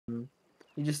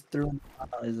He just threw him out.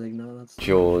 He's like, no, that's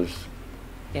Jaws.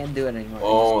 can't do it anymore.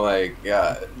 Oh my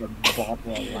god. The bottle of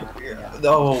laughing Yeah, gas.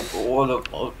 no, what the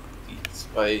fuck? Beats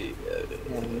by.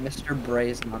 Yeah, Mr.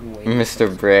 Bray's not waiting.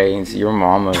 Mr. Brains, your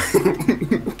mama.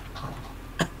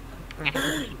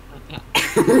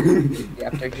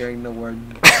 After hearing the word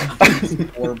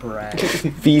or Bray.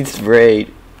 Beats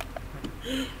braid.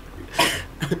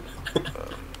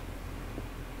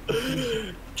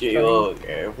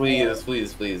 Okay,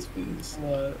 please.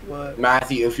 What?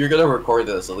 Matthew, if you're gonna record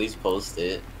this, at least post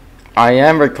it. I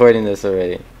am recording this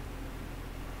already.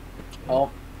 Oh.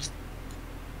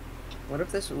 What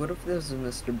if this is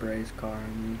Mr. Bray's car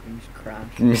and he just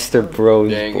crashed? Mr. Bros.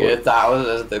 Dang, boy. if that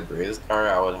was the Breeze car,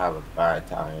 I would have a bad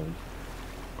time.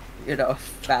 You know,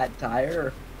 fat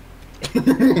tire?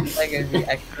 Like it'd be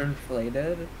extra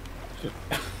inflated?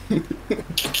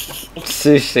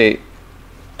 Sushi.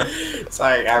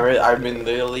 Sorry, I'm in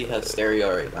literally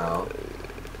hysteria right now.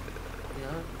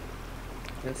 Yeah.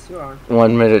 Yes, you are.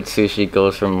 1 minute Sushi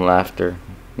goes from laughter.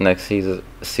 Next he's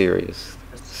serious.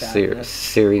 Sadness.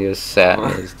 Serious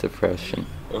sadness, depression.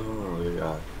 Oh my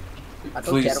god. I don't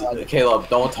Please, get why- Caleb,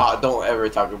 don't ever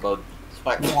talk about.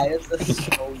 Why is this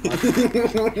so much?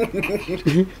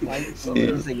 Why is it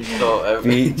using Don't ever.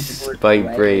 Beats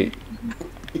vibrate.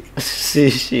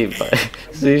 Sushi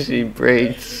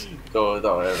braids. Don't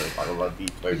ever talk about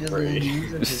Beats by Bray.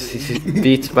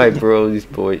 Beats by bros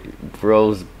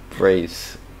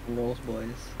brace. Rolls boys.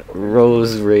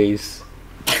 Rose race.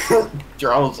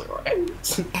 Charles, right?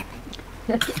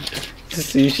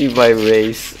 Sushi by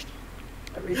race.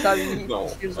 Every time you No.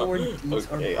 use the word beats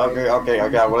or Okay, Bray. okay.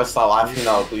 I wanna stop laughing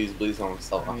now. Please don't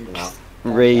stop laughing now.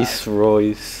 Race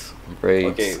Royce. Race.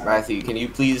 Okay, Matthew, can you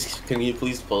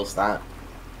please post that?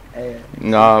 Hey,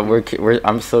 Nah,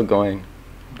 I'm still going.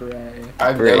 Bray.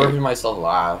 I've Bray. never heard myself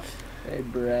laugh. Hey,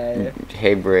 Bray.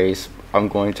 Hey Brace, I'm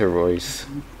going to Royce.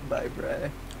 Bye, Bray.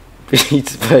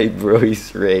 Beats by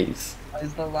Royce Race. I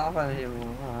just don't laugh at him.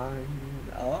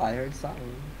 Oh, I heard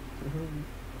something.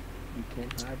 You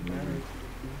can't hide matters.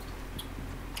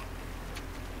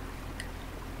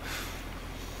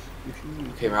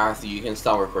 Okay, Matthew, you can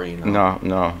stop recording now.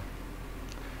 No.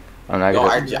 I'm not No,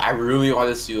 gonna. I really want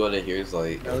to see what it hears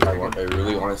like. No, I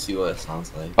really want to see what it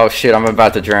sounds like. Oh shit, I'm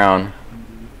about to drown.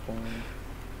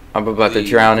 I'm about to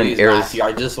drown in please, Arizona. Matthew,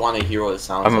 I just want to hear what it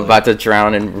sounds I'm like. about to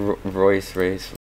drown in Royce Race.